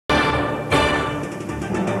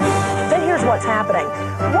what's happening.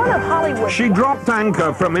 One of Hollywood... She dropped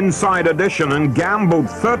anchor from Inside Edition and gambled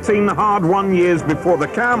 13 hard-won years before the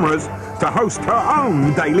cameras to host her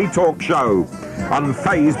own daily talk show.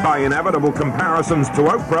 Unfazed by inevitable comparisons to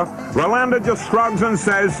Oprah, Rolanda just shrugs and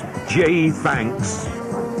says, gee, thanks.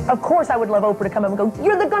 Of course I would love Oprah to come up and go,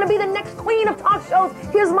 you're going to be the next queen of talk shows.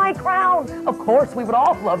 Here's my crown. Of course, we would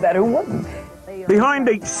all love that. Who wouldn't? Behind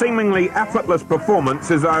each seemingly effortless performance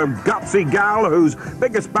is a gutsy gal whose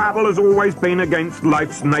biggest battle has always been against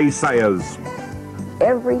life's naysayers.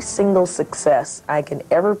 Every single success I can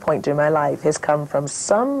ever point to in my life has come from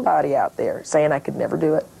somebody out there saying I could never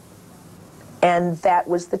do it. And that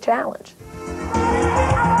was the challenge.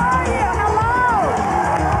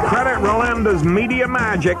 Credit Rolanda's media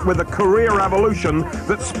magic with a career evolution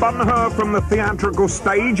that spun her from the theatrical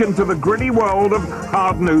stage into the gritty world of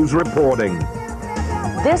hard news reporting.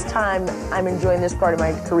 This time, I'm enjoying this part of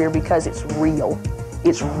my career because it's real.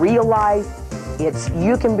 It's real life. It's,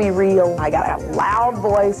 you can be real. I got a loud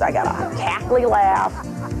voice. I got a cackly laugh.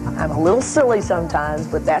 I'm a little silly sometimes,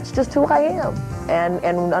 but that's just who I am.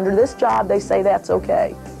 And under this job, they say that's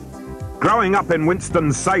okay. Growing up in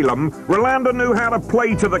Winston-Salem, Rolanda knew how to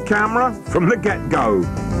play to the camera from the get-go.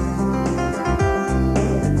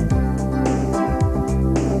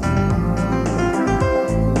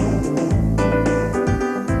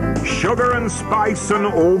 Sugar and spice and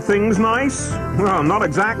all things nice? Well, not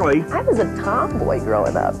exactly. I was a tomboy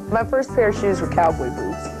growing up. My first pair of shoes were cowboy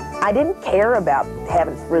boots. I didn't care about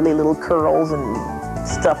having really little curls and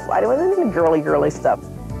stuff. I wasn't into girly stuff.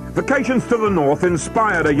 Vacations to the north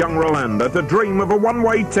inspired a young Rolanda to dream of a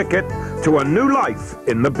one-way ticket to a new life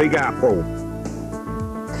in the Big Apple.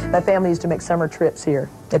 My family used to make summer trips here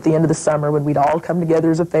at the end of the summer when we'd all come together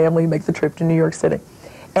as a family and make the trip to New York City.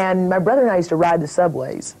 And my brother and I used to ride the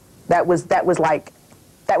subways. That was like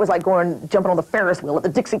jumping on the Ferris wheel at the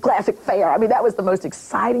Dixie Classic Fair. I mean, that was the most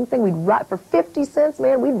exciting thing. We'd ride for 50 cents,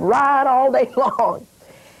 man. We'd ride all day long.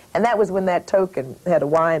 And that was when that token had a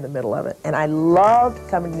Y in the middle of it. And I loved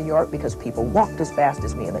coming to New York because people walked as fast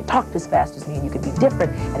as me and they talked as fast as me and you could be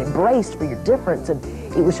different and embraced for your difference. And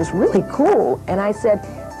it was just really cool. And I said,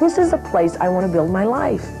 this is a place I want to build my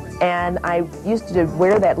life. And I used to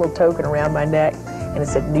wear that little token around my neck and it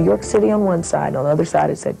said New York City on one side and on the other side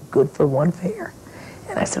it said good for one fare.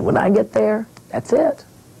 And I said, when I get there, that's it.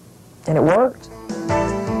 And it worked.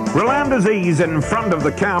 Rolanda's ease in front of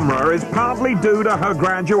the camera is partly due to her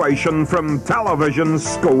graduation from television's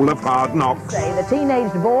School of Hard Knocks. The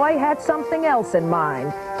teenage boy had something else in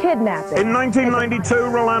mind, kidnapping. In 1992,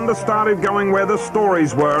 Rolanda started going where the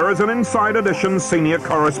stories were as an Inside Edition senior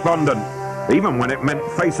correspondent, even when it meant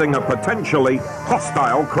facing a potentially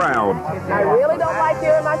hostile crowd. I really don't like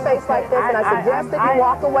you in my face like this, and I suggest that you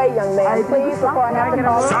walk away, young man, please, before I have to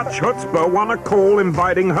call. Such chutzpah won a call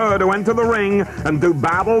inviting her to enter the ring and do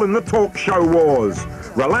battle in the talk show wars.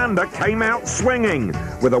 Rolanda came out swinging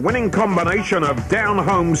with a winning combination of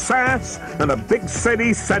down-home sass and a big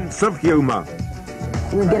city sense of humor.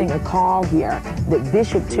 We're getting a call here that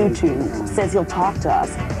Bishop Tutu says he'll talk to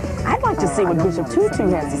us. I'd like to see what Bishop Tutu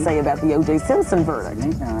has to say about the O.J. Simpson verdict.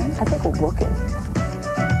 I think we'll book him.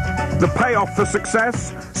 The payoff for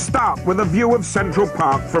success? Start with a view of Central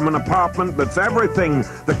Park from an apartment that's everything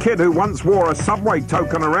the kid who once wore a subway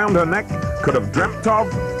token around her neck could have dreamt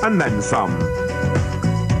of, and then some.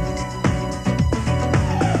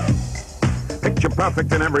 Picture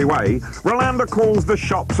perfect in every way, Rolanda calls the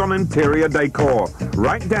shots on interior decor,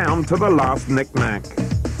 right down to the last knick-knack.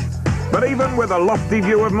 But even with a lofty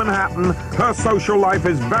view of Manhattan, her social life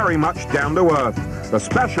is very much down to earth,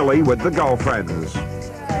 especially with the girlfriends.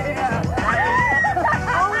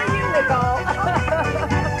 Only you, Nicole.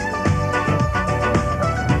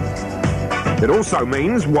 It also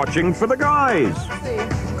means watching for the guys.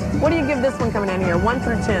 What do you give this one coming in here, 1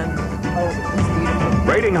 through 10?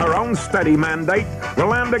 Rating her own steady mandate,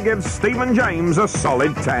 Rolanda gives Stephen James a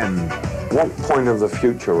solid 10. What point of the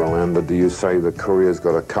future, Rolanda, do you say the career's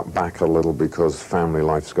got to cut back a little because family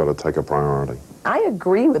life's got to take a priority? I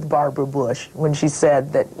agree with Barbara Bush when she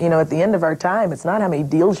said that, you know, at the end of our time, it's not how many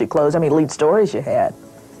deals you closed, how many lead stories you had,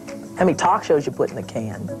 how many talk shows you put in the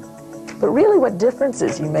can, but really what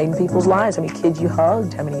differences you made in people's lives, how many kids you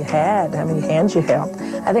hugged, how many you had, how many hands you held.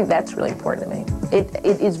 I think that's really important to me.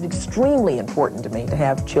 It is extremely important to me to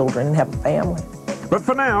have children and have a family. But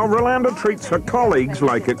for now, Rolanda treats her colleagues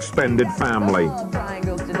like extended family. The love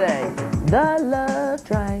triangles today. The love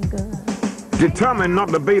triangle. Determined not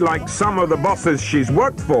to be like some of the bosses she's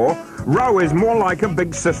worked for, Ro is more like a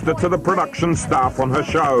big sister to the production staff on her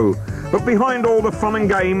show. But behind all the fun and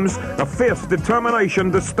games, a fierce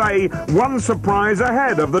determination to stay one surprise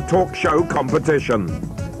ahead of the talk show competition.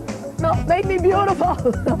 No, make me beautiful.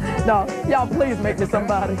 No, y'all please make me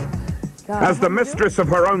somebody. God. As the mistress of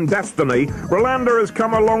her own destiny, Rolonda has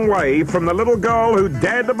come a long way from the little girl who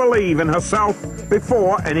dared to believe in herself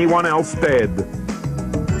before anyone else did.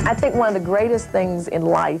 I think one of the greatest things in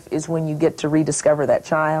life is when you get to rediscover that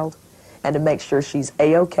child and to make sure she's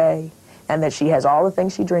A-okay, and that she has all the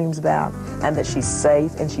things she dreams about, and that she's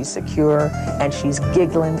safe and she's secure and she's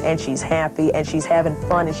giggling and she's happy and she's having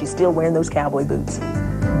fun and she's still wearing those cowboy boots.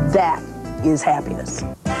 That is happiness.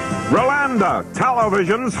 Rolonda,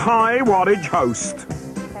 television's high wattage host.